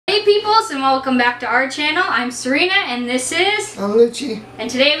peoples, and welcome back to our channel. I'm Serena and this is... I'm Lucci. And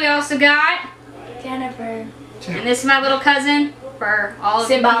today we also got... Jennifer. And this is my little cousin for all of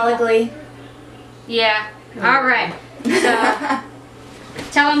you. Symbolically. Yeah. Alright. So,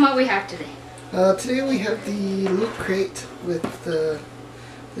 tell them what we have today. Today we have the Lootcrate with the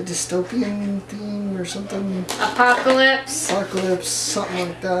dystopian theme or something. Apocalypse, something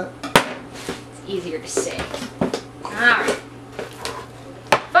like that. It's easier to say. Alright.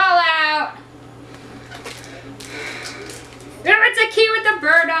 Fallout! Oh, it's a key with a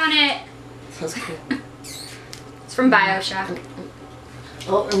bird on it! That's cool. It's from Bioshock.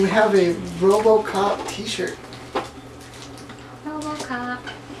 Oh, and we have a RoboCop t-shirt. RoboCop.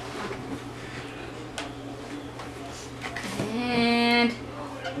 And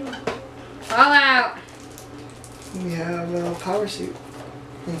Fallout. We have a power suit.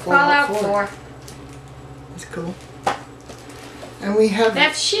 From Fallout 4. That's cool. And we have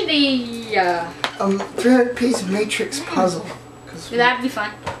That's shitty. 300-piece Matrix puzzle. That'd be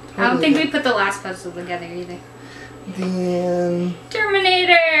fun. I don't think we put the last puzzle together either. The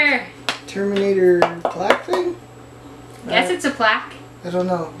Terminator plaque thing? Guess it's a plaque. I don't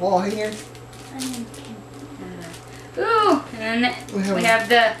know. Wall hanger? Ooh, and then we have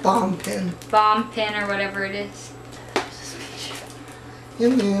the bomb pin. Bomb pin or whatever it is.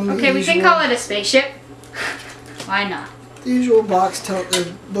 And then Okay, we can call it a spaceship. Why not? The usual box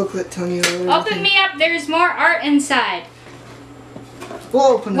booklet telling you everything. Open me up, there's more art inside. We'll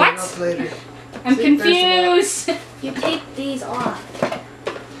open What? it up later. I'm See, confused. You take these off.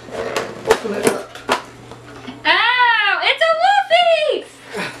 Open it up. Oh, it's a Luffy!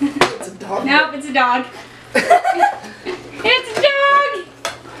 It's a dog. Nope, it's a dog. It's a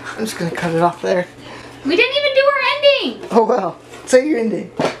dog! I'm just gonna cut it off there. We didn't even do our ending! Oh well. Say your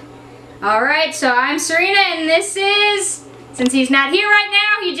ending. Alright, so I'm Serena and this is... Since he's not here right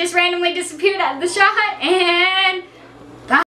now, he just randomly disappeared out of the shot, and...